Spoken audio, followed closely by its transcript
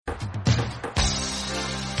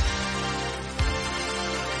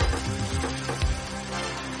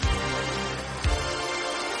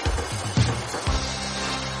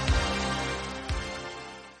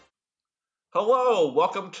Hello,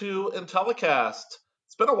 welcome to Intellicast.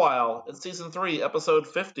 It's been a while. It's season 3, episode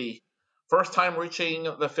 50. First time reaching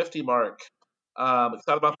the 50 mark. Excited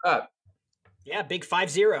about that. Yeah, big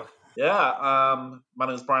 5-0. Yeah, my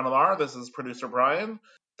name is Brian Lamar. This is producer Brian.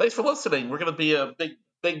 Thanks for listening. We're going to be a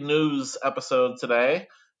big news episode today.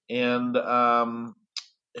 And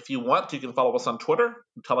if you want, you can follow us on Twitter,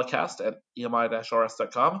 Intellicast at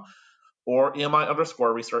emi-rs.com, or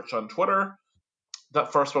EMI_research on Twitter.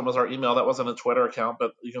 That first one was our email. That wasn't a Twitter account,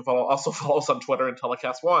 but you can also follow us on Twitter and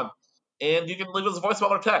Telecast1. And you can leave us a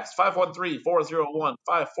voicemail or text,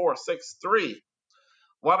 513-401-5463.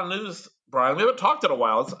 A lot of news, Brian. We haven't talked in a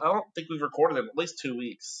while. I don't think we've recorded in at least 2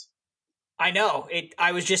 weeks. I know.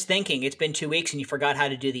 I was just thinking, it's been 2 weeks and you forgot how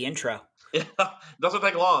to do the intro. Yeah, it doesn't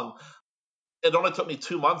take long. It only took me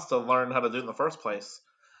 2 months to learn how to do it in the first place.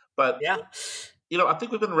 But yeah. I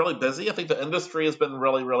think we've been really busy. I think the industry has been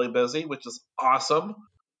really, really busy, which is awesome.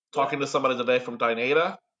 Talking to somebody today from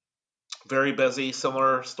Dynata, very busy,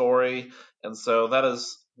 similar story. And so that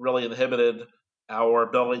has really inhibited our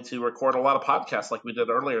ability to record a lot of podcasts like we did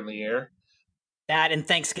earlier in the year. That and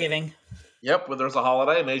Thanksgiving. Yep, well, there's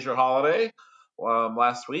a major holiday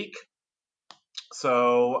last week.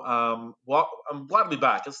 So, I'm glad to be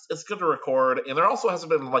back. It's good to record. And there also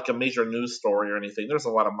hasn't been like a major news story or anything. There's a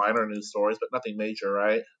lot of minor news stories, but nothing major,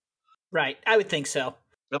 right? Right. I would think so.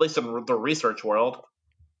 At least in the research world.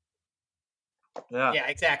 Yeah. Yeah,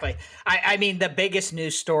 exactly. I mean, the biggest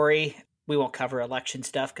news story, we won't cover election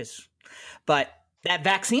stuff, but that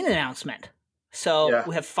vaccine announcement. So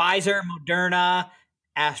we have Pfizer, Moderna,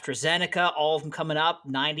 AstraZeneca, all of them coming up.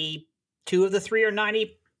 92 of the 3 are 90%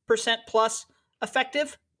 plus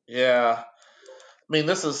effective. Yeah. I mean,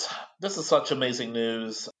 this is such amazing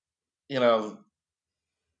news. Oh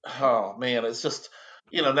man, it's just,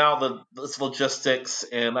 now this logistics,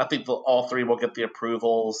 and I think all 3 will get the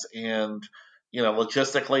approvals, and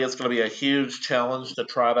logistically, it's going to be a huge challenge to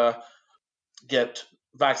try to get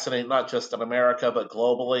vaccinated, not just in America but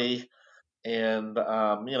globally. And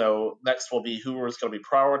next will be who is going to be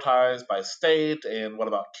prioritized by state, and what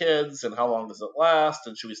about kids, and how long does it last,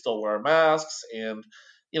 and should we still wear masks, and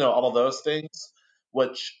all of those things.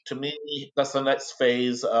 Which to me, that's the next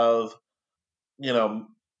phase of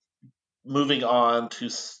moving on to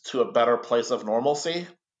a better place of normalcy.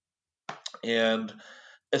 And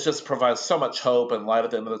it just provides so much hope and light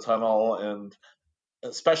at the end of the tunnel, and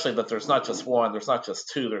especially that there's not just one, there's not just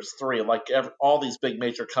 2, there's 3. Like all these big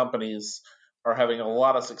major companies are having a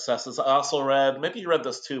lot of successes. I also read, maybe you read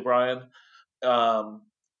this too, Brian, that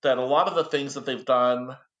a lot of the things that they've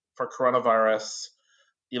done for coronavirus,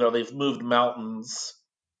 they've moved mountains,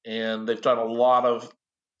 and they've done a lot of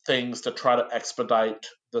things to try to expedite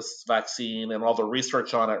this vaccine and all the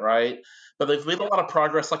research on it, right? But they've made a lot of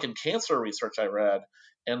progress, like in cancer research, I read,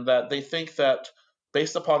 and that they think that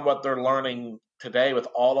based upon what they're learning today with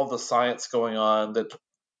all of the science going on, that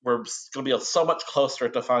we're going to be so much closer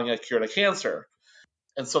to finding a cure to cancer.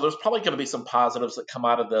 And so there's probably going to be some positives that come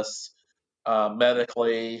out of this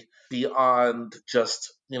medically, beyond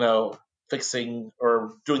just, fixing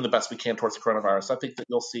or doing the best we can towards the coronavirus. I think that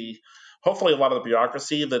you'll see, hopefully, a lot of the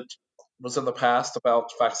bureaucracy that was in the past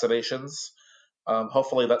about vaccinations,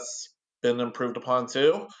 hopefully that's been improved upon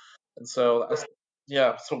too. And so,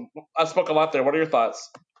 so I spoke a lot there. What are your thoughts?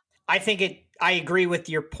 I agree with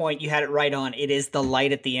your point. You had it right on. It is the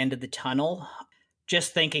light at the end of the tunnel.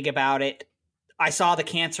 Just thinking about it, I saw the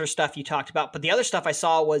cancer stuff you talked about, but the other stuff I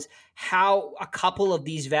saw was how a couple of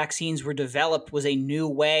these vaccines were developed was a new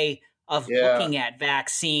way of looking at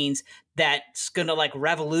vaccines that's going to like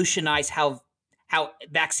revolutionize how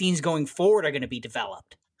vaccines going forward are going to be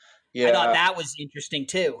developed. Yeah. I thought that was interesting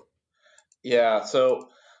too. Yeah. So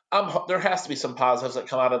there has to be some positives that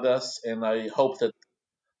come out of this, and I hope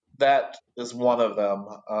that is one of them.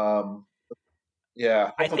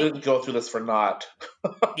 I didn't go through this for naught.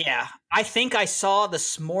 Yeah. I think I saw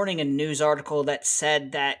this morning a news article that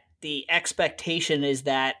said that the expectation is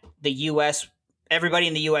that everybody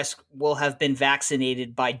in the U.S. will have been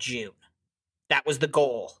vaccinated by June. That was the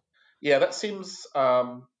goal. Yeah, that seems,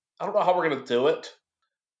 I don't know how we're going to do it,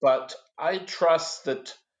 but I trust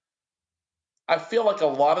that. I feel like a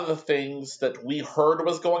lot of the things that we heard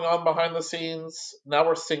was going on behind the scenes, now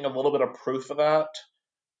we're seeing a little bit of proof of that.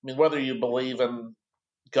 I mean, whether you believe in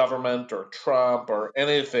government or Trump or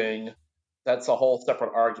anything, that's a whole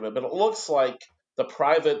separate argument. But it looks like the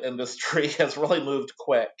private industry has really moved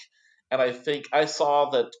quick. And I think I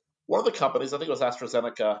saw that one of the companies, I think it was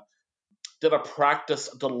AstraZeneca, did a practice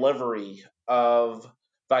delivery of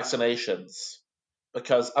vaccinations,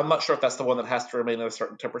 because I'm not sure if that's the one that has to remain at a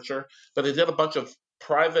certain temperature, but they did a bunch of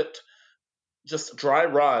private just dry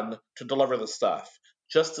run to deliver the stuff,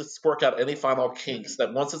 just to work out any final kinks.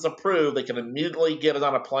 That once it's approved, they can immediately get it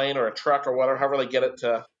on a plane or a truck or whatever, however they get it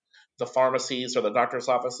to the pharmacies or the doctor's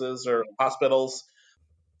offices or hospitals.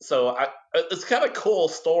 So it's kind of cool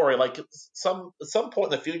story. Like at some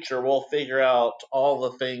point in the future, we'll figure out all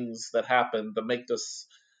the things that happen to make this,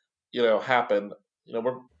 happen.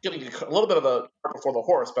 We're getting a little bit of the cart before the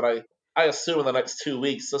horse, but I assume in the next 2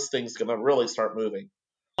 weeks, this thing's going to really start moving.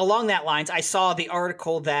 Along that lines, I saw the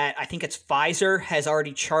article that I think it's Pfizer has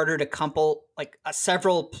already chartered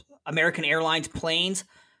several American Airlines planes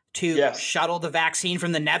to shuttle the vaccine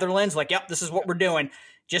from the Netherlands. Like, yep, this is what we're doing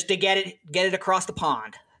just to get it across the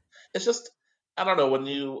pond. It's just, I don't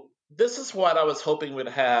know, this is what I was hoping we'd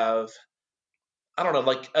have. I don't know,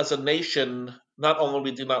 like as a nation, not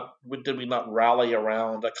only did we not rally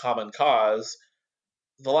around a common cause,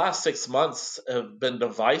 the last 6 months have been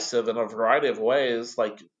divisive in a variety of ways,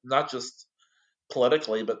 like not just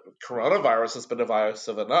politically, but coronavirus has been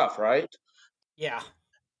divisive enough, right? Yeah.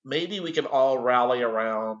 Maybe we can all rally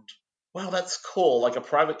around, wow, that's cool. Like a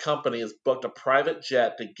private company has booked a private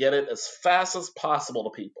jet to get it as fast as possible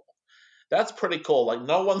to people. That's pretty cool. Like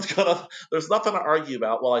there's nothing to argue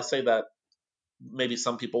about. Well, I say that maybe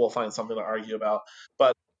some people will find something to argue about,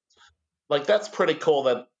 but like that's pretty cool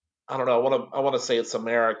that, I don't know, I want to say it's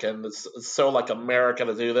American. It's so like America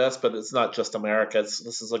to do this, but it's not just America.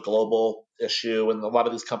 This is a global issue, and a lot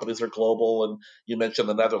of these companies are global, and you mentioned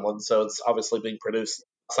the Netherlands, so it's obviously being produced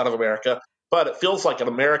outside of America. But it feels like an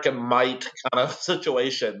American might kind of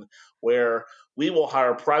situation where we will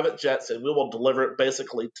hire private jets and we will deliver it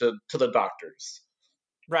basically to the doctors.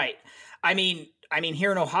 Right. I mean,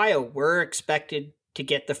 here in Ohio, we're expected to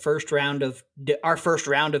get our first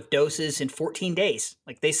round of doses in 14 days.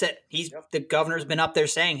 Like they said, the governor's been up there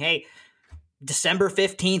saying, hey, December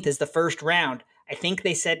 15th is the first round. I think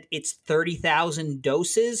they said it's 30,000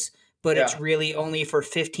 doses, but it's really only for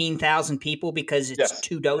 15,000 people because it's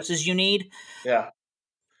 2 doses you need. Yeah.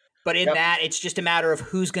 But in that, it's just a matter of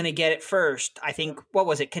who's going to get it first. I think, what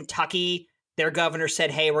was it? Kentucky, their governor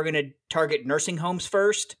said, hey, we're going to target nursing homes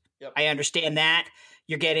first. Yep. I understand that.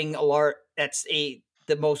 You're getting that's the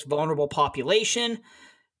most vulnerable population.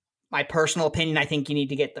 My personal opinion, I think you need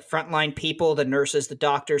to get the frontline people, the nurses, the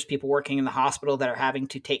doctors, people working in the hospital that are having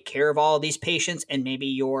to take care of all of these patients, and maybe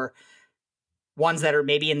your ones that are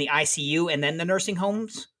maybe in the ICU and then the nursing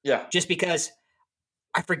homes. Yeah. Just because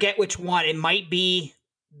I forget which one. It might be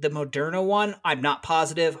the Moderna one. I'm not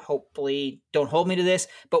positive. Hopefully don't hold me to this,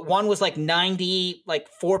 but one was like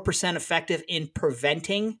 4% effective in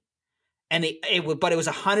preventing, and but it was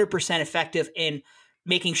 100% effective in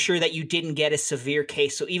making sure that you didn't get a severe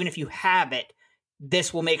case. So even if you have it,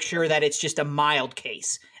 this will make sure that it's just a mild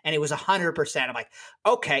case. And it was 100%. I'm like,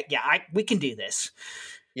 okay, yeah, we can do this.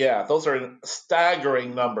 Yeah, those are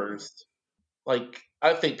staggering numbers. Like,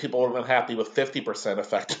 I think people have been happy with 50%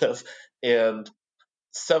 effective, and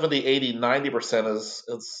 70, 80, 90%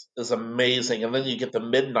 is amazing. And then you get the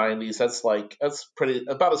mid 90s. That's pretty,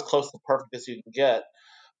 about as close to perfect as you can get.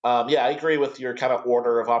 I agree with your kind of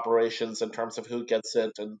order of operations in terms of who gets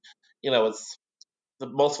it. And, it's the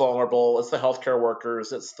most vulnerable, it's the healthcare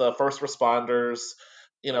workers, it's the first responders.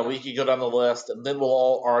 We could go down the list, and then we'll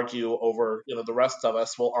all argue over, the rest of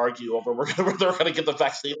us will argue over whether they're going to get the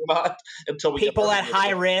vaccine or not until we people at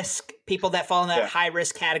high risk, people that fall in that high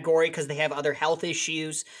risk category because they have other health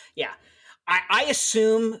issues. Yeah. I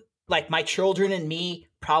assume like my children and me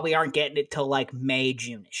probably aren't getting it till like May,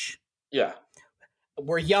 June-ish. Yeah.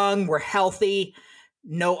 We're young, we're healthy,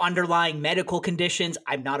 no underlying medical conditions.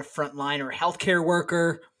 I'm not a frontline or a healthcare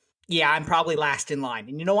worker. Yeah, I'm probably last in line.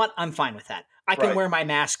 And you know what? I'm fine with that. I can wear my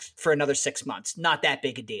mask for another 6 months. Not that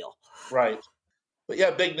big a deal. Right. But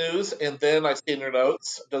yeah, big news. And then I see in your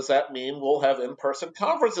notes, does that mean we'll have in-person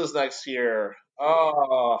conferences next year?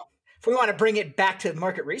 If we want to bring it back to the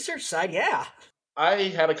market research side, yeah. I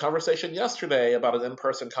had a conversation yesterday about an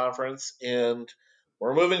in-person conference, and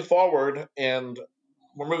we're moving forward.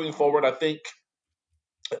 I think,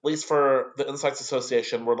 at least for the Insights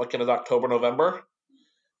Association, we're looking at October, November.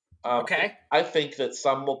 Okay. I think that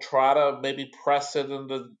some will try to maybe press it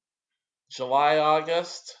into July,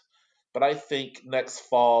 August, but I think next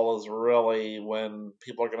fall is really when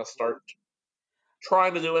people are going to start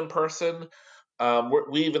trying to do in person.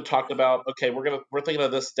 We even talked about, okay, we're thinking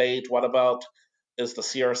of this date. What about is the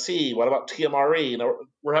CRC? What about TMRE?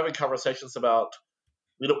 We're having conversations about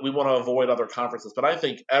we want to avoid other conferences, but I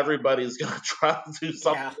think everybody's going to try to do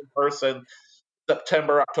something in person.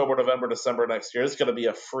 September, October, November, December next year. It's going to be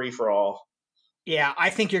a free for all. Yeah, I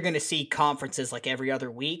think you're going to see conferences like every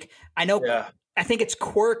other week. I know I think it's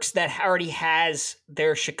Quirks that already has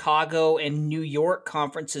their Chicago and New York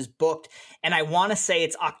conferences booked, and I want to say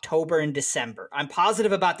it's October and December. I'm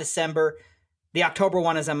positive about December. The October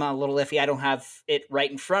one is I'm a little iffy. I don't have it right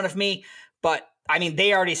in front of me, but I mean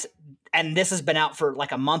they already, and this has been out for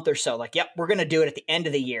like a month or so. Like, yep, we're going to do it at the end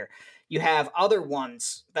of the year. You have other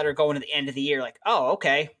ones that are going to the end of the year. Like, oh,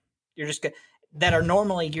 okay, you're just good. That are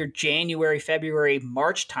normally your January, February,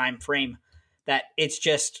 March time frame. That it's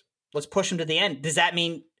just, let's push them to the end. Does that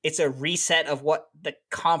mean it's a reset of what the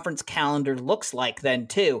conference calendar looks like then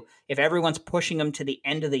too? If everyone's pushing them to the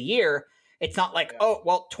end of the year, it's not like, oh,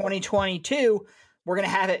 well, 2022, we're going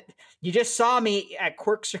to have it. You just saw me at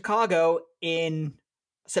Quirk Chicago in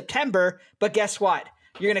September, but guess what?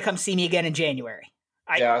 You're going to come see me again in January.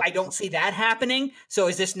 I don't see that happening. So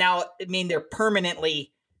is this now, I mean, they're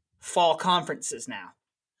permanently fall conferences now?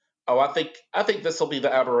 Oh, I think this will be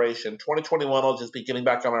the aberration. 2021 will just be getting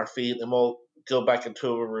back on our feet, and we'll go back into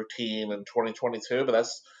a routine in 2022. But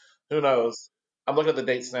that's, who knows? I'm looking at the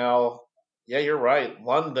dates now. Yeah, you're right.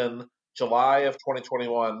 London, July of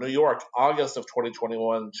 2021. New York, August of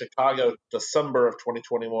 2021. Chicago, December of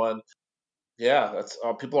 2021. Yeah, that's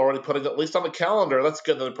people are already putting it at least on the calendar. That's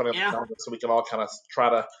good that they're putting it on the calendar so we can all kind of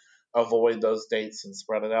try to avoid those dates and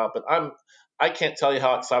spread it out. But I can't tell you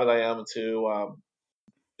how excited I am to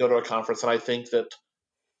go to a conference, and I think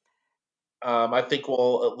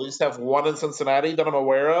we'll at least have one in Cincinnati that I'm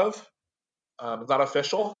aware of. It's not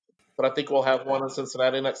official, but I think we'll have one in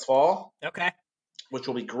Cincinnati next fall. Okay. Which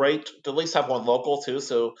will be great to at least have one local too.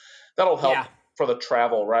 So that'll help for the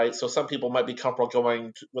travel, right? So some people might be comfortable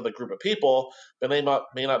going with a group of people, but they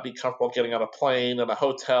may not be comfortable getting on a plane and a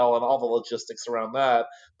hotel and all the logistics around that.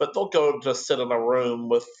 But they'll go just sit in a room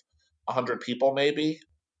with 100 people maybe.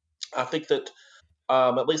 I think that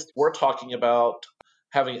at least we're talking about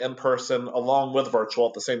having in person along with virtual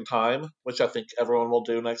at the same time, which I think everyone will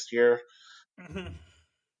do next year. Mm-hmm.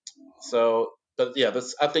 So, but yeah,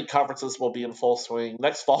 I think conferences will be in full swing.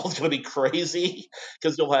 Next fall is going to be crazy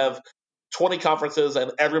because you'll have 20 conferences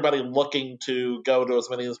and everybody looking to go to as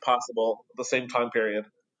many as possible at the same time period.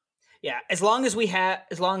 Yeah, as long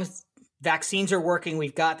as vaccines are working,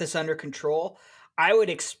 we've got this under control. I would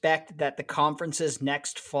expect that the conferences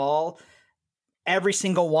next fall, every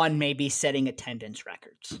single one may be setting attendance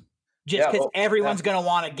records just because everyone's going to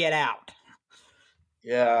want to get out.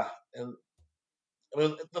 Yeah. And I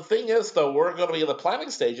mean, the thing is, though, we're going to be in the planning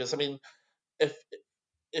stages. I mean,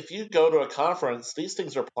 if you go to a conference, these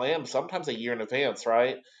things are planned sometimes a year in advance,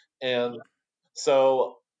 right? And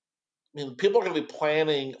so, I mean, people are going to be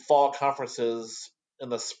planning fall conferences in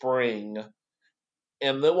the spring.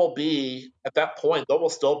 And there will be, at that point, there will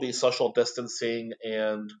still be social distancing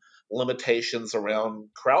and limitations around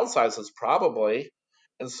crowd sizes, probably.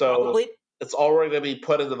 And so it's already going to be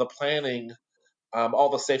put into the planning, all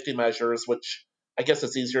the safety measures, which I guess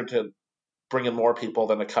it's easier to bring in more people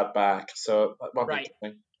than to cut back. So, right.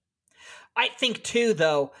 I think, too,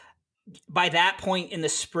 though, by that point in the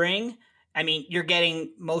spring, I mean,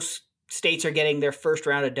 most states are getting their first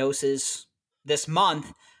round of doses this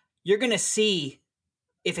month. You're going to see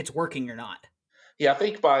if it's working or not. Yeah, I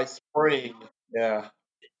think by spring, yeah.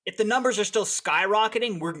 If the numbers are still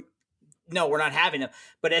skyrocketing, we're not having them.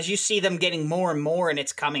 But as you see them getting more and more and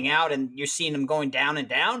it's coming out and you're seeing them going down and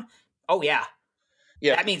down, oh yeah.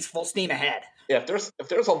 Yeah. That means full steam ahead. Yeah, if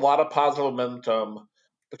there's a lot of positive momentum,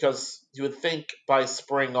 because you would think by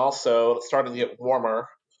spring also it's starting to get warmer,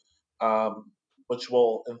 which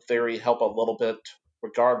will in theory help a little bit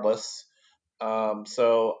regardless.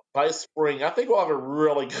 So by spring, I think we'll have a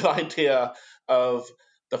really good idea of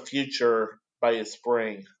the future by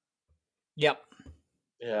spring. Yep.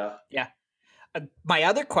 Yeah. Yeah. My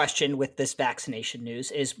other question with this vaccination news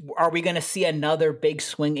is, are we going to see another big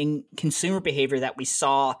swing in consumer behavior that we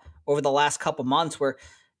saw over the last couple months where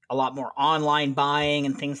a lot more online buying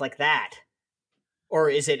and things like that? Or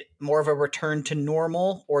is it more of a return to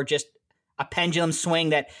normal or just a pendulum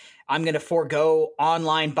swing that I'm going to forego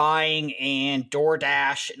online buying and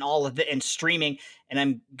DoorDash and all of it and streaming, and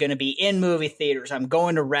I'm going to be in movie theaters, I'm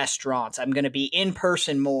going to restaurants, I'm going to be in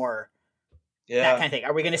person more? Yeah. That kind of thing.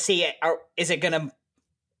 Are we going to see it? Is it going to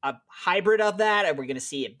a hybrid of that? Are we going to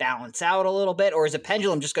see it balance out a little bit? Or is a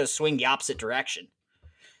pendulum just going to swing the opposite direction?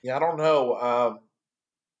 Yeah, I don't know.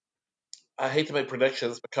 I hate to make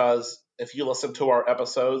predictions because if you listen to our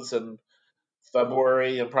episodes in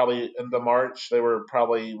February and probably into March,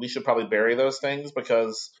 we should probably bury those things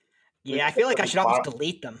because. Yeah, I feel like I should almost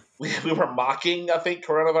delete them. We were mocking, I think,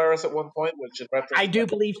 coronavirus at one point, which in retrospect, I do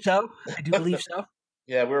believe so.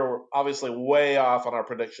 Yeah, we were obviously way off on our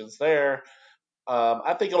predictions there.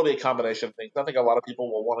 I think it'll be a combination of things. I think a lot of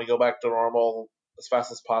people will want to go back to normal as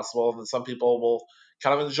fast as possible, and then some people will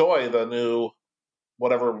kind of enjoy the new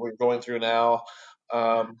whatever we're going through now.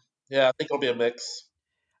 Yeah, I think it'll be a mix.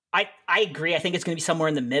 I agree. I think it's going to be somewhere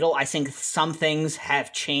in the middle. I think some things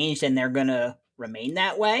have changed and they're going to remain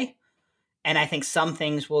that way. And I think some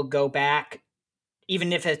things will go back,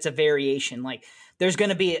 even if it's a variation. Like there's going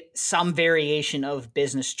to be some variation of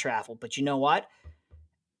business travel. But you know what?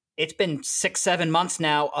 It's been 6-7 months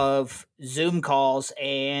now of Zoom calls,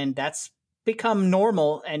 and that's become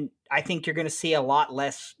normal. And I think you're going to see a lot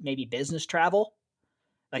less maybe business travel.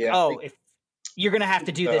 Like, Yeah, if you're going to have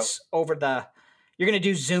to do this you're going to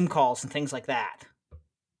do Zoom calls and things like that.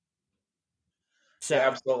 So yeah,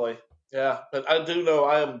 absolutely. Yeah, but I do know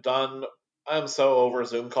I am done. I am so over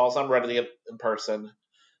Zoom calls. I'm ready to get in person.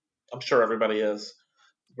 I'm sure everybody is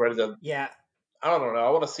ready to. yeah, I don't know.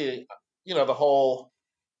 I want to see, the whole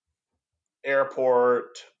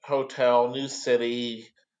airport, hotel, new city,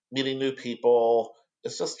 meeting new people.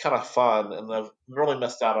 It's just kind of fun, and I've really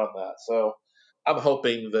missed out on that. So I'm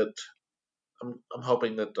hoping that I'm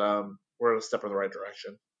hoping that we're a step in the right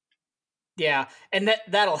direction. yeah, and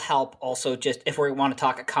that'll help also. Just if we want to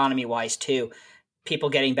talk economy wise too, people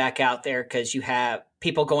getting back out there because you have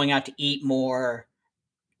people going out to eat more,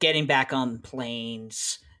 getting back on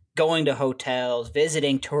planes, going to hotels,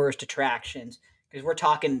 visiting tourist attractions. Because we're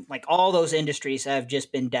talking like all those industries have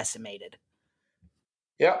just been decimated.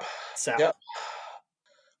 Yep. So, Yep.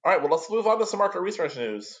 All right. Well, let's move on to some market research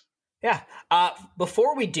news. yeah.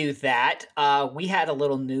 Before we do that, we had a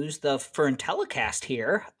little news for Intellicast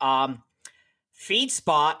here.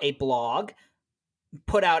 FeedSpot, a blog,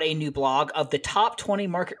 put out a new blog of the top 20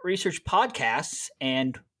 market research podcasts,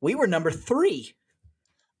 and we were number 3.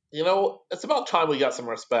 It's about time we got some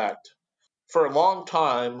respect. For a long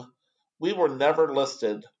time, we were never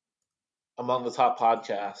listed among the top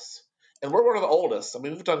podcasts. And we're one of the oldest. I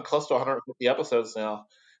mean, we've done close to 150 episodes now.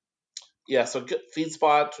 Yeah, so good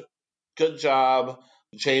FeedSpot, good job.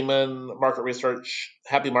 Jamin Market Research,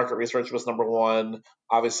 Happy Market Research was number 1.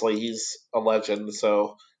 Obviously, he's a legend,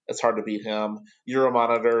 so it's hard to beat him.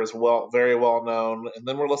 Euromonitor is very well known, and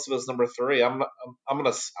then we're listed as number 3. I'm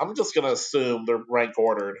just gonna assume they're rank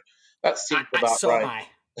ordered. That seems about so right. Am I.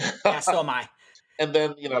 Yeah, so am I. And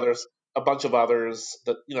then there's a bunch of others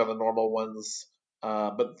that the normal ones.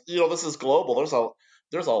 But this is global.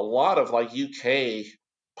 There's a lot of like UK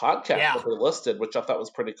podcasts that were listed, which I thought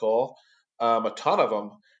was pretty cool. A ton of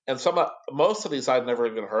them, and most of these I'd never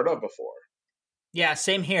even heard of before. Yeah,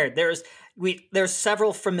 same here. There's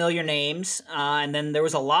several familiar names, and then there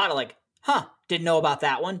was a lot of like, didn't know about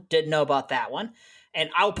that one, didn't know about that one, and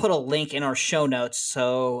I'll put a link in our show notes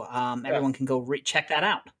so everyone can go check that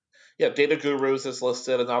out. Yeah, Data Gurus is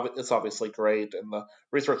listed, and it's obviously great. And the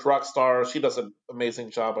Research Rockstar, she does an amazing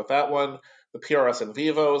job with that one. The PRS in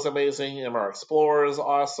Vivo is amazing. MR Explorer is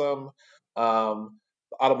awesome.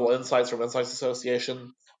 Audible Insights from Insights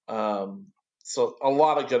Association. So a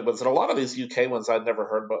lot of good ones, and a lot of these UK ones I'd never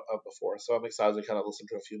heard of before. So I'm excited to kind of listen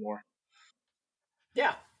to a few more.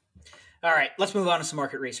 Yeah. All right, let's move on to some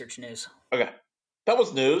market research news. Okay, that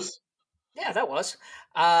was news. Yeah, that was.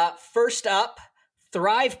 First up,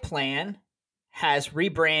 Thrive Plan has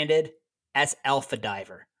rebranded as Alpha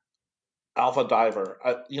Diver. Alpha Diver.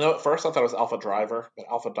 At first I thought it was Alpha Driver, but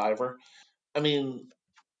Alpha Diver. I mean,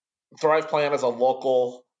 Thrive Plan is a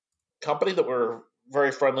local company that we're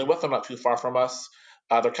very friendly with. They're not too far from us.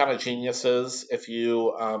 They're kind of geniuses. If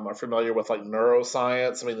you are familiar with like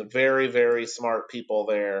neuroscience, I mean, they're very, very smart people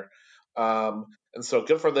there. And so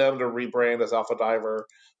good for them to rebrand as Alpha Diver.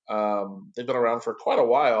 They've been around for quite a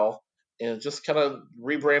while and just kind of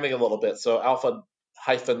rebranding a little bit. So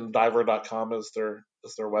alpha-diver.com is their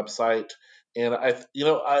website. And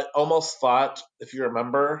I almost thought, if you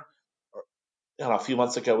remember, a few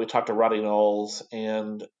months ago we talked to Roddy Knowles,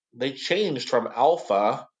 and they changed from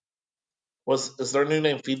Alpha. Is their new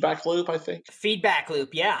name Feedback Loop? I think Feedback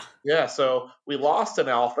Loop, yeah. Yeah. So we lost an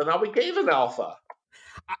Alpha, now we gained an Alpha.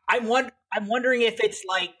 I'm wondering if it's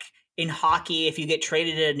like in hockey, if you get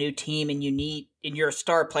traded to a new team and you're a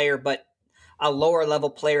star player, but a lower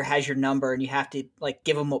level player has your number, and you have to like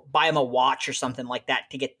buy them a watch or something like that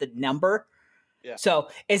to get the number. Yeah. So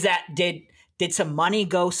is that did some money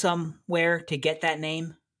go somewhere to get that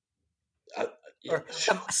name? Or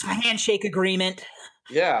some handshake agreement?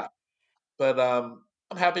 Yeah, but I'm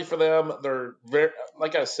happy for them. They're very,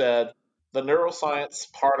 like I said, the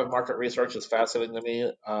neuroscience part of market research is fascinating to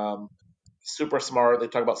me. Super smart. They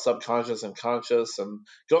talk about subconscious and conscious, and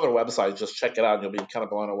go on their website, just check it out, and you'll be kind of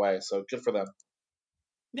blown away. So good for them.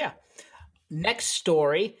 Yeah. Next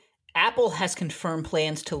story, Apple has confirmed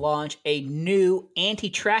plans to launch a new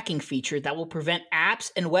anti-tracking feature that will prevent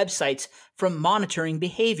apps and websites from monitoring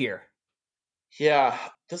behavior. Yeah,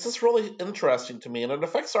 this is really interesting to me, and it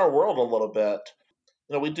affects our world a little bit.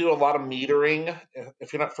 We do a lot of metering.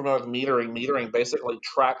 If you're not familiar with metering, metering basically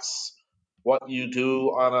tracks what you do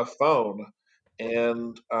on a phone,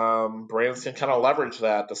 and brands can kind of leverage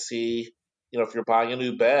that to see, if you're buying a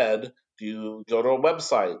new bed, do you go to a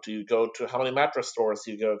website? Do you go to how many mattress stores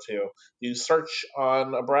do you go to? Do you search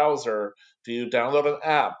on a browser? Do you download an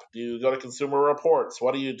app? Do you go to Consumer Reports?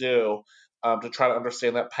 What do you do to try to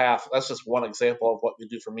understand that path? That's just one example of what we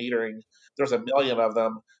do for metering. There's a million of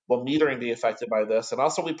them. Will metering be affected by this? And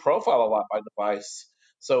also, we profile a lot by device.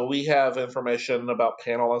 So we have information about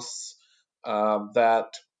panelists that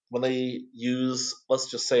when they use,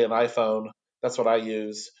 let's just say, an iPhone, that's what I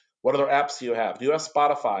use. What other apps do you have? Do you have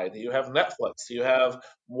Spotify? Do you have Netflix? Do you have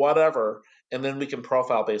whatever? And then we can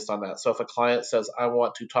profile based on that. So if a client says, I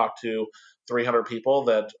want to talk to 300 people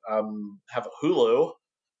that have Hulu,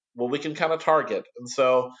 well, we can kind of target. And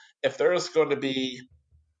so if there's going to be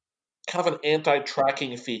kind of an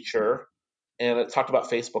anti-tracking feature, and it talked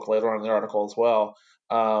about Facebook later on in the article as well,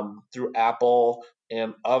 through Apple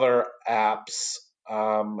and other apps,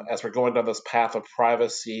 as we're going down this path of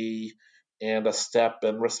privacy and a step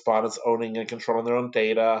in respondents owning and controlling their own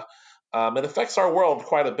data. It affects our world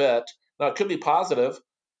quite a bit. Now, it could be positive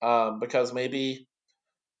because maybe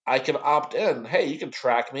I can opt in. Hey, you can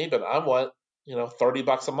track me, but I want,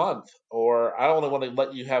 $30 a month, or I only want to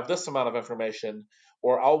let you have this amount of information,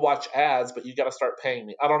 or I'll watch ads, but you got to start paying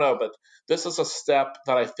me. I don't know, but this is a step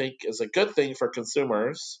that I think is a good thing for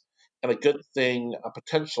consumers and a good thing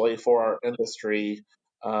potentially for our industry.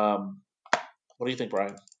 What do you think,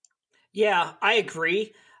 Brian? Yeah, I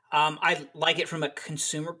agree. I like it from a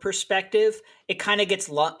consumer perspective. It kind of gets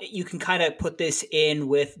you can kind of put this in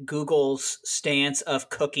with Google's stance of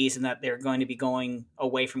cookies and that they're going to be going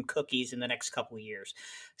away from cookies in the next couple of years.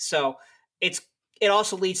 So it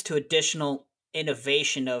also leads to additional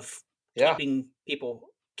innovation of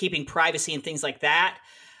keeping privacy and things like that.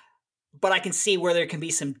 But I can see where there can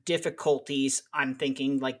be some difficulties. I'm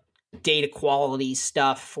thinking like data quality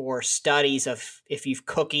stuff for studies of if you've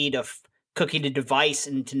cookied a device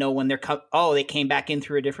and to know when they came back in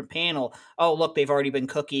through a different panel. Oh, look, they've already been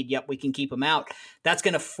cookied. Yep, we can keep them out. That's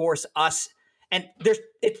going to force us. And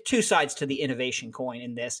it's two sides to the innovation coin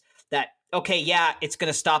in this. That okay, yeah, it's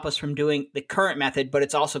going to stop us from doing the current method, but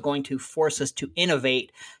it's also going to force us to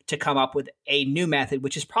innovate to come up with a new method,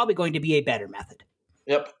 which is probably going to be a better method.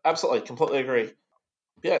 Yep, absolutely, completely agree.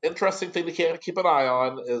 Yeah, interesting thing to keep an eye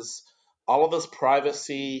on is all of this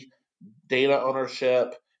privacy, data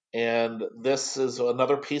ownership, and this is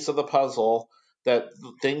another piece of the puzzle that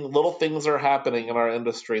little things are happening in our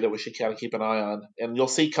industry that we should kind of keep an eye on. And you'll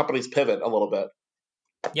see companies pivot a little bit.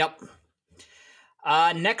 Yep.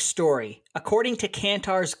 Next story. According to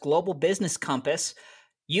Kantar's Global Business Compass,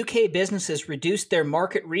 UK businesses reduced their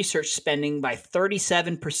market research spending by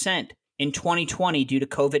 37% in 2020 due to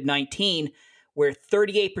COVID-19, where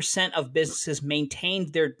 38% of businesses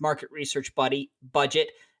maintained their market research budget,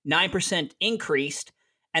 9% increased,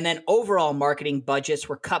 and then overall marketing budgets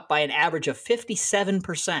were cut by an average of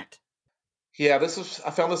 57%. Yeah,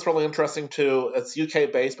 I found this really interesting too. It's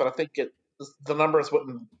UK based, but I think the numbers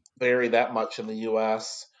wouldn't vary that much in the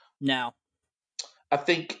US. No. I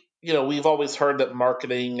think, we've always heard that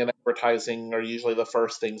marketing and advertising are usually the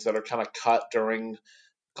first things that are kind of cut during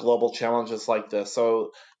global challenges like this.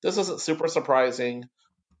 So this isn't super surprising.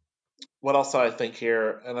 What else do I think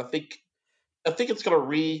here? And I think it's going to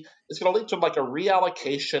lead to like a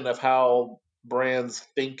reallocation of how brands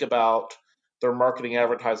think about their marketing,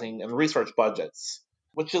 advertising, and research budgets,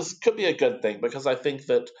 which could be a good thing because I think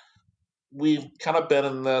that we've kind of been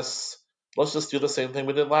in this. Let's just do the same thing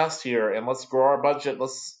we did last year, and let's grow our budget.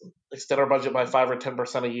 Let's extend our budget by 5 or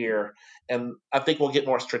 10% a year, and I think we'll get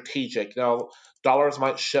more strategic. Now, dollars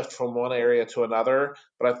might shift from one area to another,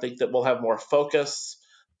 but I think that we'll have more focus,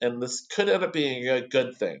 and this could end up being a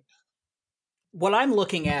good thing. When I'm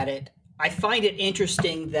looking at it, I find it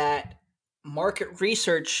interesting that market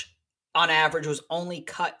research on average was only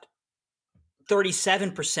cut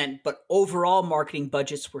 37%, but overall marketing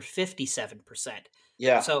budgets were 57%.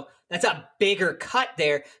 Yeah. So that's a bigger cut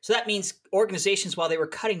there. So that means organizations, while they were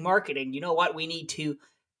cutting marketing, you know what?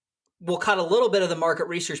 We'll cut a little bit of the market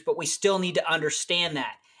research, but we still need to understand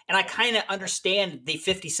that. And I kind of understand the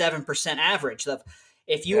 57% average of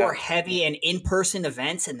if you are heavy in in-person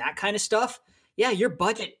events and that kind of stuff, yeah, your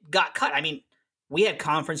budget got cut. I mean, we had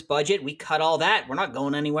conference budget. We cut all that. We're not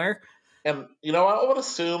going anywhere. And, I would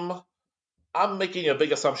assume I'm making a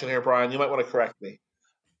big assumption here, Brian. You might want to correct me.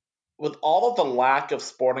 with all of the lack of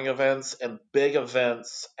sporting events and big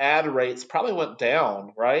events, ad rates probably went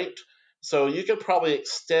down, right? So you could probably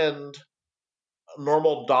extend a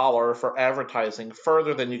normal dollar for advertising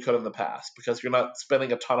further than you could in the past because you're not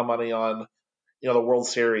spending a ton of money on, the World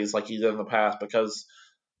Series like you did in the past because,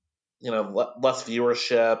 less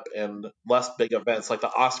viewership and less big events like the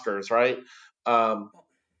Oscars, right? Um,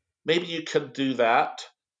 Maybe you could do that.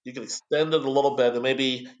 You can extend it a little bit, and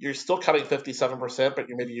maybe you're still cutting 57%, but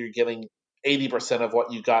maybe you're getting 80% of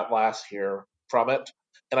what you got last year from it.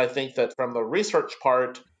 And I think that from the research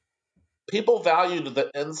part, people valued the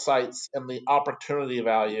insights and the opportunity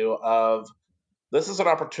value of this is an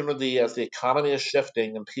opportunity as the economy is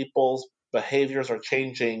shifting and people's behaviors are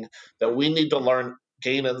changing that we need to learn,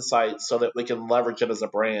 gain insights so that we can leverage it as a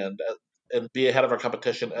brand and be ahead of our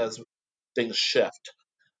competition as things shift.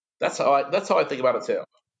 That's how I think about it too.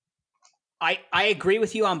 I agree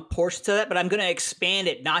with you on portions of that, but I'm going to expand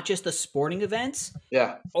it, not just the sporting events.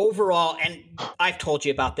 Yeah. Overall, and I've told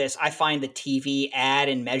you about this, I find the TV ad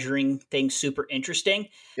and measuring things super interesting.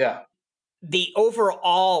 Yeah. The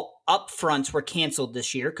overall upfronts were canceled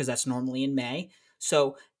this year because that's normally in May.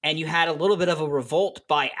 So, and you had a little bit of a revolt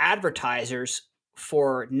by advertisers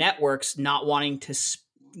for networks not wanting to,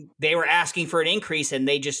 they were asking for an increase and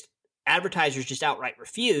advertisers just outright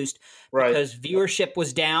refused because viewership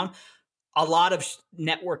was down. A lot of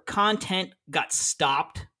network content got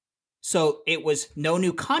stopped. So it was no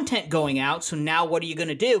new content going out. So now what are you going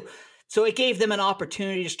to do? So it gave them an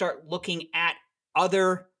opportunity to start looking at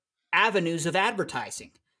other avenues of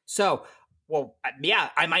advertising. So, well, yeah,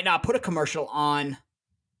 I might not put a commercial on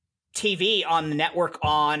TV on the network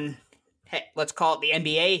on, hey, let's call it the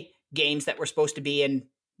NBA games that were supposed to be in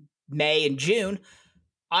May and June.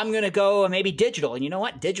 I'm going to go maybe digital. And you know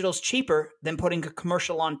what? Digital's cheaper than putting a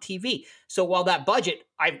commercial on TV. So while that budget,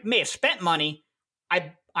 I may have spent money,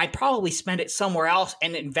 I probably spent it somewhere else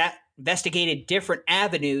and investigated different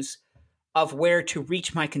avenues of where to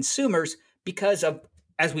reach my consumers because of,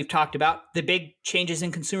 as we've talked about, the big changes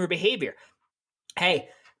in consumer behavior. Hey,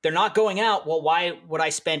 they're not going out. Well, why would I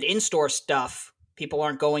spend in-store stuff? People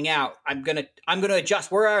aren't going out. I'm gonna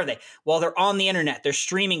adjust. Where are they? Well, they're on the internet. They're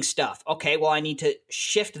streaming stuff. Okay, well, I need to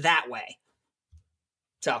shift that way.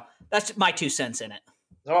 So that's my 2 cents in it.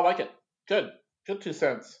 No, I like it. Good 2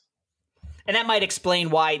 cents. And that might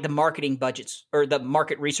explain why the marketing budgets or the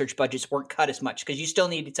market research budgets weren't cut as much because you still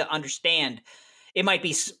needed to understand.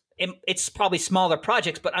 It's probably smaller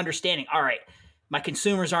projects, but understanding. All right, my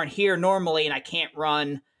consumers aren't here normally, and I can't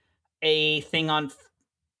run a thing on.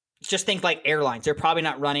 Just think like airlines. They're probably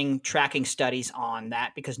not running tracking studies on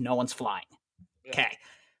that because no one's flying. Yeah. Okay.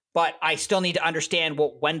 But I still need to understand,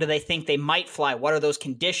 well, when do they think they might fly? What are those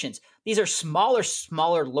conditions? These are smaller,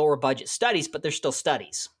 lower budget studies, but they're still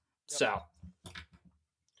studies. Yep. So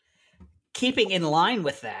keeping in line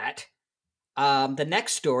with that, the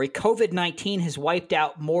next story, COVID-19 has wiped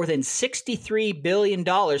out more than $63 billion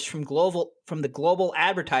from the global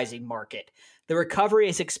advertising market. The recovery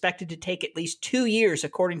is expected to take at least 2 years,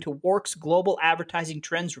 according to WARC's Global Advertising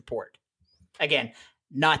Trends Report. Again,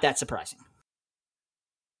 not that surprising.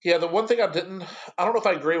 Yeah, the one thing I don't know if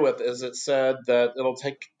I agree with is it said that it'll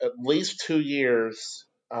take at least 2 years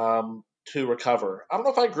to recover. I don't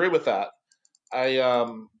know if I agree with that.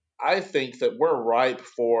 I think that we're ripe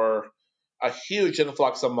for a huge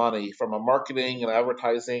influx of money from a marketing and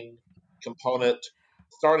advertising component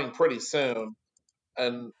starting pretty soon.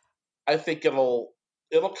 And I think it'll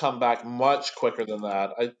come back much quicker than that.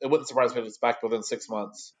 It wouldn't surprise me if it's back within 6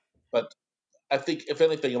 months. But I think, if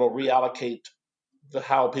anything, it'll reallocate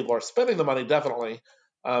how people are spending the money, definitely.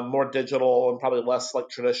 More digital and probably less like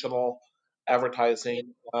traditional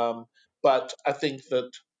advertising. But I think that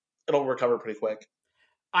it'll recover pretty quick.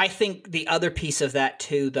 I think the other piece of that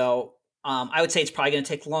too, though, I would say it's probably going to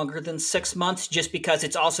take longer than 6 months just because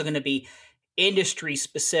it's also going to be industry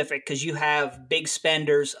specific because you have big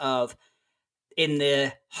spenders in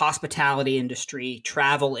the hospitality industry,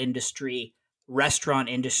 travel industry, restaurant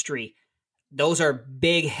industry. Those are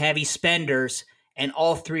big, heavy spenders, and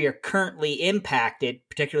all three are currently impacted,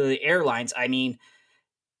 particularly airlines. I mean,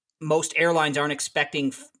 most airlines aren't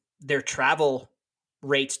expecting their travel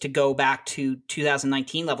rates to go back to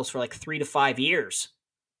 2019 levels for like 3 to 5 years.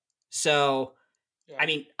 So, yeah. I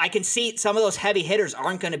mean, I can see some of those heavy hitters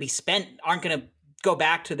aren't going to go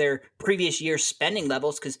back to their previous year's spending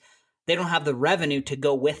levels because they don't have the revenue to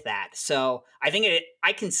go with that. So I think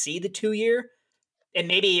I can see the 2 year, and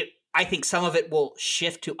maybe I think some of it will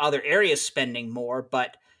shift to other areas spending more,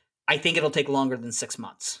 but I think it'll take longer than 6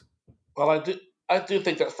 months. Well, I do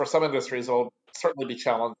think that for some industries it'll certainly be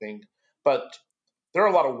challenging, but there are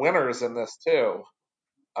a lot of winners in this too.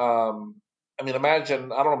 I mean,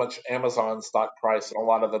 imagine, I don't know how much Amazon stock price and a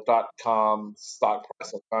lot of the .com stock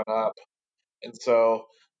price has gone up. And so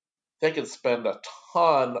they could spend a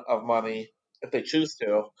ton of money if they choose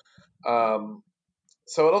to. Um,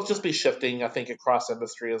 so it'll just be shifting, I think, across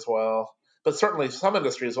industry as well. But certainly some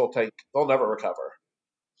industries they'll never recover.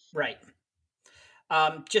 Right.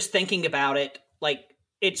 Just thinking about it, like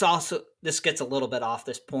it's also, this gets a little bit off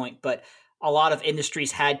this point, but a lot of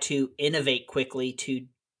industries had to innovate quickly to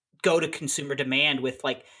go to consumer demand with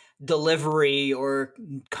like delivery or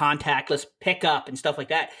contactless pickup and stuff like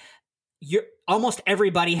that. You're almost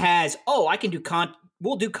everybody has, oh, I can do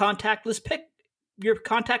we'll do your contactless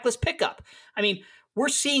pickup. I mean, we're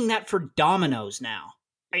seeing that for Domino's now.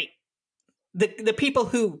 Right? The people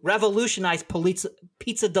who revolutionized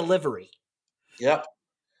pizza delivery. Yep.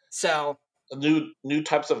 So New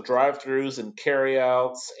types of drive-throughs and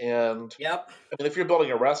carryouts, and yep. I mean, if you're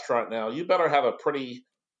building a restaurant now, you better have a pretty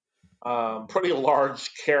large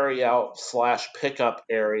carryout / pickup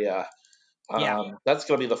area. Yeah. That's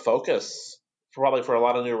going to be the focus probably for a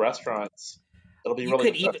lot of new restaurants. It'll be You really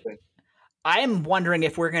could even, interesting. I'm wondering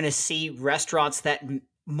if we're going to see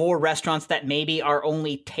more restaurants that maybe are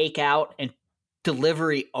only takeout and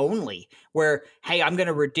delivery only, where, hey, I'm going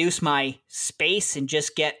to reduce my space and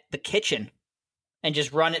just get the kitchen and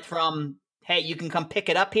just run it from, hey, you can come pick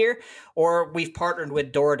it up here. Or we've partnered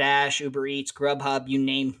with DoorDash, Uber Eats, Grubhub, you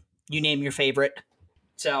name your favorite.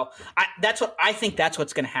 So I think that's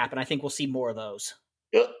what's going to happen. I think we'll see more of those.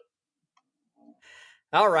 Yep.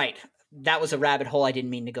 All right. That was a rabbit hole I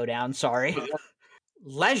didn't mean to go down. Sorry.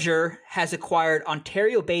 Leisure has acquired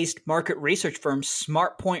Ontario-based market research firm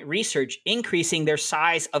SmartPoint Research, increasing their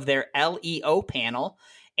size of their LEO panel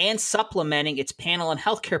and supplementing its panel and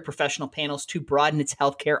healthcare professional panels to broaden its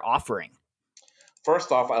healthcare offering.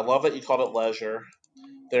 First off, I love that you called it leisure.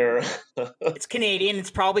 It's Canadian.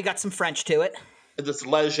 It's probably got some French to it. It's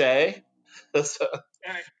leger.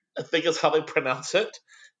 I think is how they pronounce it.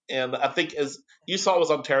 And I think as you saw, it was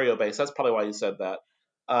Ontario based. That's probably why you said that.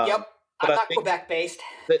 Yep. But I'm not Quebec based.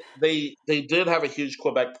 They did have a huge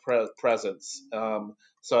Quebec presence.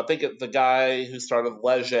 So I think the guy who started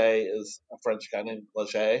Leger is a French guy named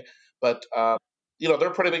Leger. But they're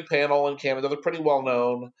a pretty big panel in Canada. They're pretty well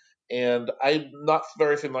known. And I'm not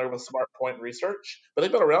very familiar with SmartPoint Research, but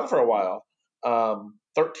they've been around for a while.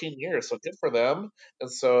 13 years, so good for them.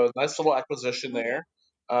 And so nice little acquisition there.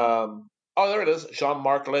 There it is,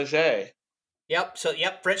 Jean-Marc Leger. Yep. So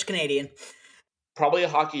French Canadian. Probably a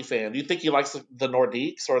hockey fan. Do you think he likes the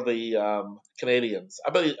Nordiques or the Canadians?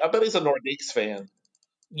 I bet he's a Nordiques fan.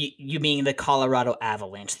 You mean the Colorado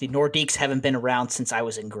Avalanche? The Nordiques haven't been around since I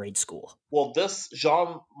was in grade school. Well, this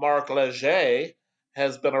Jean-Marc Leger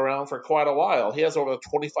has been around for quite a while. He has over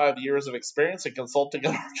 25 years of experience in consulting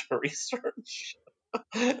and market research.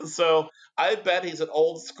 So I bet he's an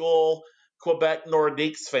old school Quebec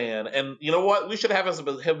Nordiques fan. And you know what? We should have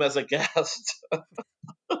him as a guest.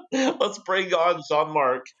 Let's bring on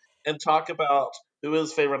Jean-Marc and talk about who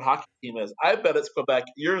his favorite hockey team is. I bet it's Quebec.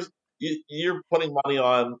 You're putting money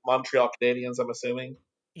on Montreal Canadiens, I'm assuming.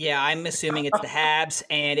 Yeah, I'm assuming it's the Habs,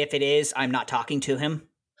 and if it is, I'm not talking to him.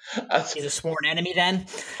 He's a sworn enemy then.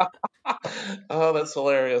 Oh, that's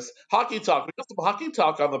hilarious. Hockey talk. We got some hockey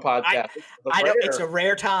talk on the podcast. I know it's a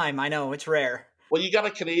rare time. I know it's rare. Well, you got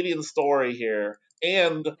a Canadian story here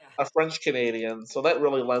and a French Canadian, so that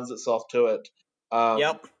really lends itself to it.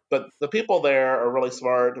 Yep. But the people there are really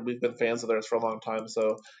smart. We've been fans of theirs for a long time,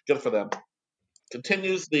 so good for them.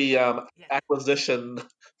 Continues the acquisition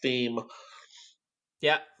theme.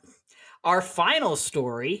 Yeah. Our final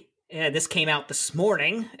story, this came out this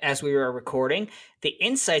morning as we were recording. The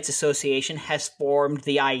Insights Association has formed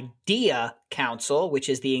the IDEA Council, which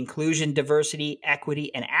is the Inclusion, Diversity,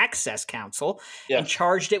 Equity, and Access Council, and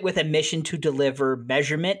charged it with a mission to deliver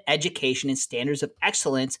measurement, education, and standards of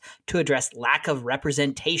excellence to address lack of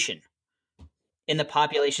representation in the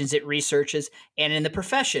populations it researches and in the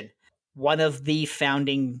profession. One of the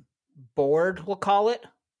founding board, we'll call it. Is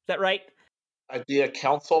that right? IDEA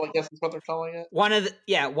Council, I guess is what they're calling it.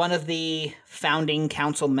 One of the founding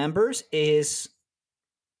council members is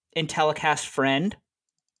Intellicast friend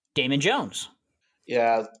Damon Jones.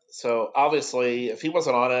 Yeah, so obviously, if he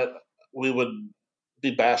wasn't on it, we would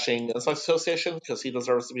be bashing the association because he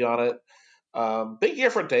deserves to be on it. Big year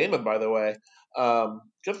for Damon, by the way.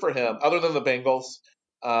 Good for him. Other than the Bengals,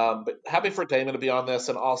 but happy for Damon to be on this,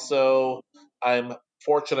 and also I'm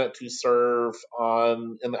fortunate to serve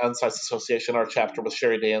in the Insights Association, our chapter with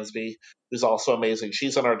Sherry Dansby, who's also amazing.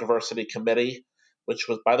 She's on our diversity committee, which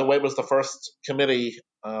was, by the way, was the first committee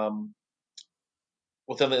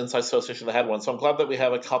within the Insights Association that had one. So I'm glad that we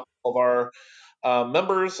have a couple of our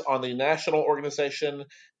members on the national organization,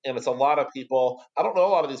 and it's a lot of people. I don't know a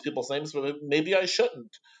lot of these people's names, but maybe I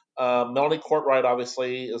shouldn't. Melanie Courtright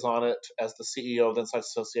obviously is on it as the CEO of the Insights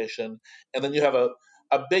Association, and then you have a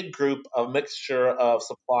big group, a mixture of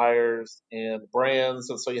suppliers and brands,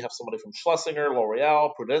 and so you have somebody from Schlesinger,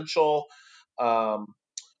 L'Oreal, Prudential,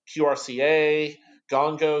 QRCA,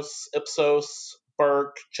 Gongos, Ipsos,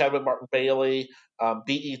 Burke, Chadwick Martin Bailey,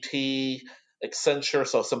 BET, Accenture.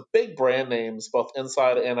 So some big brand names, both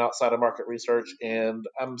inside and outside of market research. And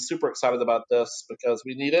I'm super excited about this because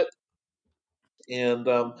we need it. And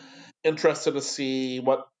interested to see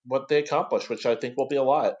what they accomplish, which I think will be a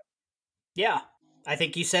lot. Yeah, I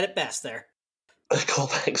think you said it best there. Cool,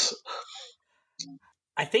 thanks.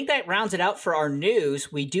 I think that rounds it out for our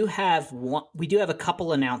news. We do have a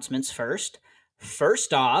couple announcements first.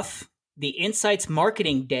 First off, the Insights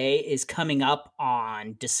Marketing Day is coming up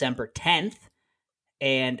on December 10th,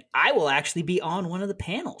 and I will actually be on one of the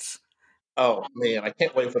panels. Oh, man, I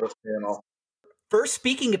can't wait for this panel. First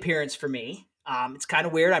speaking appearance for me. It's kind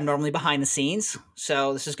of weird. I'm normally behind the scenes,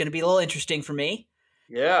 so this is going to be a little interesting for me.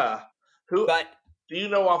 Yeah. Do you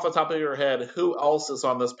know off the top of your head who else is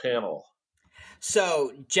on this panel?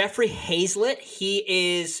 So Jeffrey Hayzlett, he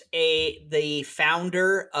is the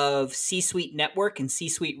founder of C-Suite Network and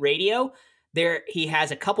C-Suite Radio. He has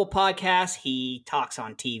a couple podcasts. He talks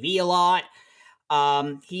on TV a lot.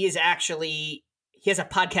 He has a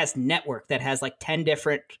podcast network that has like 10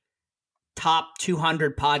 different top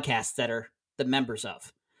 200 podcasts that are the members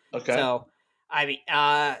of. Okay. So,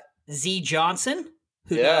 Z Johnson,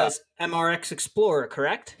 who does MRX Explorer,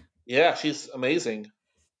 correct? Yeah, she's amazing.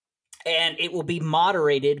 And it will be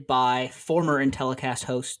moderated by former Intellicast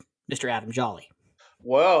host, Mr. Adam Jolly.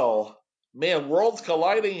 Well, man, worlds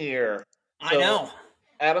colliding here. I know.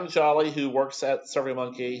 Adam Jolly, who works at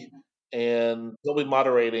SurveyMonkey, and he'll be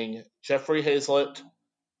moderating. Jeffrey Hayzlett,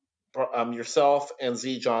 yourself, and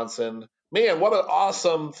Z Johnson. Man, what an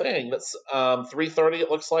awesome thing. That's 3:30, it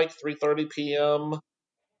looks like, 3:30 p.m.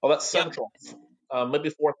 Oh, that's Central. Yep. Maybe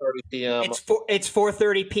 4:30 p.m. It's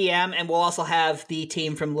 4:30 p.m. and we'll also have the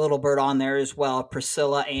team from Little Bird on there as well,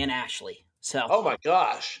 Priscilla and Ashley. So, oh my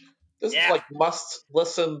gosh, this is like must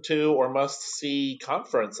listen to or must see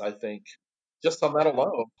conference. I think just on that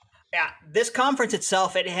alone. Yeah, this conference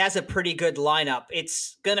itself, it has a pretty good lineup.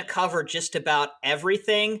 It's going to cover just about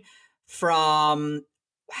everything from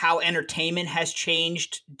how entertainment has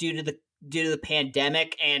changed due to the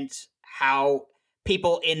pandemic and how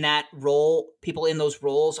people in those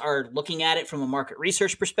roles are looking at it from a market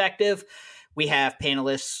research perspective. We have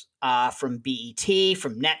panelists from BET,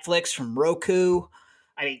 from Netflix, from Roku.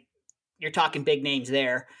 I mean, you're talking big names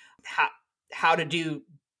there. How to do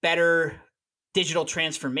better digital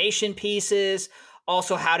transformation pieces.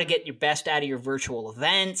 Also, how to get your best out of your virtual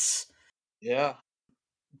events. Yeah.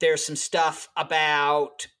 There's some stuff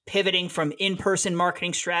about pivoting from in-person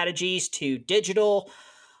marketing strategies to digital.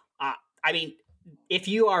 If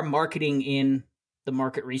you are marketing in the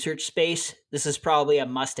market research space, this is probably a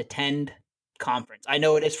must-attend conference. I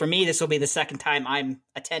know it is for me. This will be the second time I'm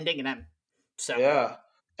attending, and yeah.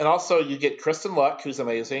 And also, you get Kristen Luck, who's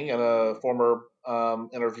amazing, and a former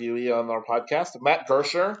interviewee on our podcast. Matt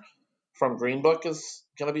Gersher from Greenbook is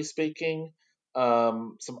going to be speaking.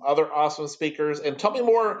 Some other awesome speakers. And tell me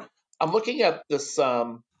more. I'm looking at this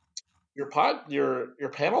your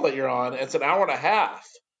panel that you're on. It's an hour and a half.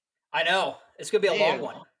 I know. It's going to be a long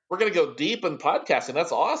one. We're going to go deep in podcasting.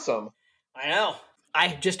 That's awesome. I know. I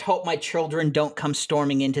just hope my children don't come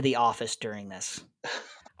storming into the office during this.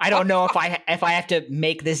 I don't know if I have to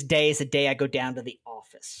make this day as a day I go down to the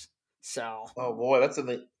office. So. Oh boy, that's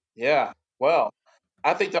yeah. Well,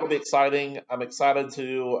 I think that'll be exciting. I'm excited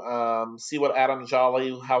to see what Adam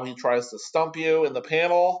Jolly, how he tries to stump you in the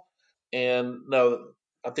panel. And no,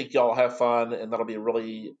 I think y'all have fun, and that'll be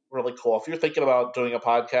really, really cool. If you're thinking about doing a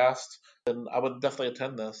podcast, then I would definitely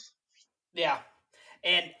attend this. Yeah.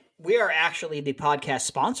 And we are actually the podcast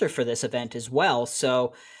sponsor for this event as well.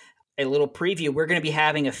 So a little preview, we're going to be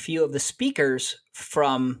having a few of the speakers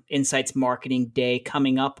from Insights Marketing Day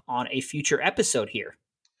coming up on a future episode here.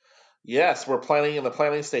 Yes, we're in the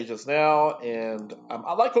planning stages now. And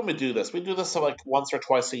I like when we do this. We do this like once or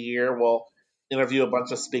twice a year. We'll interview a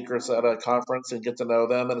bunch of speakers at a conference and get to know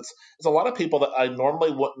them. And it's a lot of people that I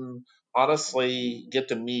normally wouldn't honestly get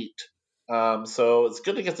to meet. So it's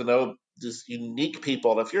good to get to know these unique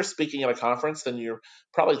people. And if you're speaking at a conference, then you're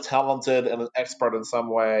probably talented and an expert in some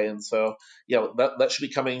way. And so, yeah, that should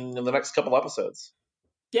be coming in the next couple episodes.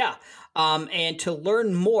 Yeah. And to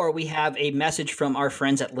learn more, we have a message from our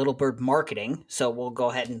friends at Little Bird Marketing. So we'll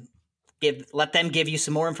go ahead and let them give you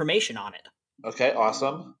some more information on it. Okay,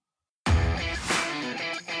 awesome.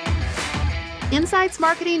 Insights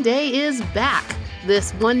Marketing Day is back.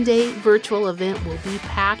 This one-day virtual event will be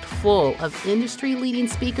packed full of industry-leading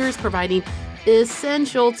speakers providing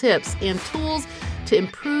essential tips and tools to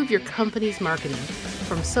improve your company's marketing.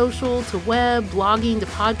 From social to web, blogging to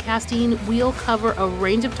podcasting, we'll cover a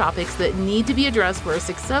range of topics that need to be addressed for a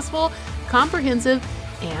successful, comprehensive,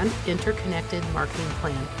 and interconnected marketing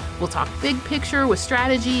plan. We'll talk big picture with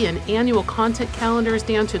strategy and annual content calendars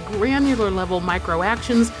down to granular level micro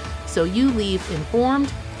actions so you leave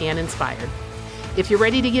informed and inspired. If you're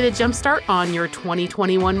ready to get a jump start on your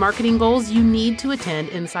 2021 marketing goals, you need to attend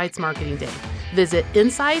Insights Marketing Day. Visit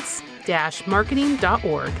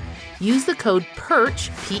insights-marketing.org. Use the code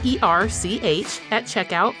PERCH, P-E-R-C-H, at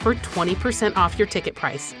checkout for 20% off your ticket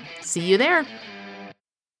price. See you there.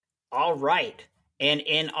 All right. And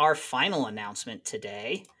in our final announcement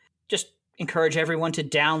today, just encourage everyone to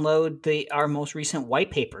download our most recent white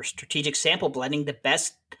paper, Strategic Sample Blending, the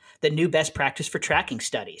new best practice for tracking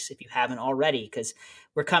studies, if you haven't already, because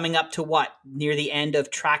we're coming up to near the end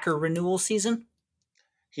of tracker renewal season?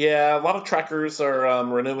 Yeah, a lot of trackers are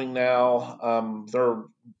renewing now. They're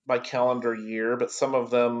by calendar year, but some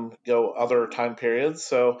of them go other time periods.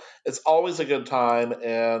 So it's always a good time,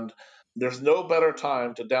 and there's no better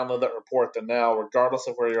time to download that report than now, regardless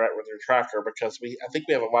of where you're at with your tracker, because I think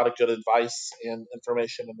we have a lot of good advice and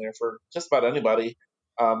information in there for just about anybody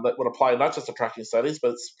that would apply not just to tracking studies,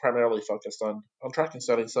 but it's primarily focused on tracking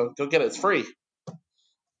studies. So go get it. It's free.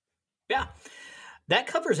 Yeah, that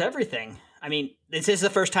covers everything. I mean, this is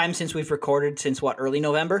the first time since we've recorded since early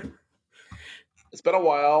November? It's been a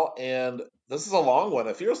while, and this is a long one.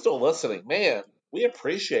 If you're still listening, man, we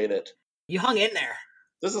appreciate it. You hung in there.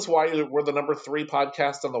 This is why we're the number 3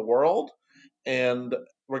 podcast in the world, and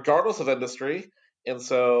regardless of industry. And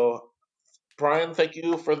so, Brian, thank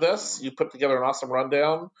you for this. You put together an awesome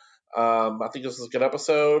rundown. I think this is a good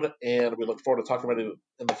episode, and we look forward to talking about it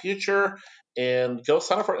in the future. And go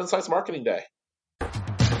sign up for Insights Marketing Day.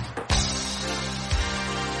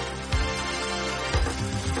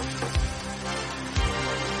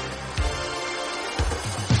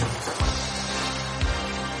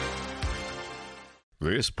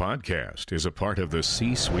 This podcast is a part of the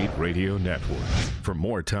C-Suite Radio Network. For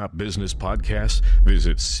more top business podcasts,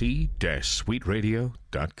 visit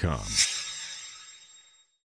c-suiteradio.com.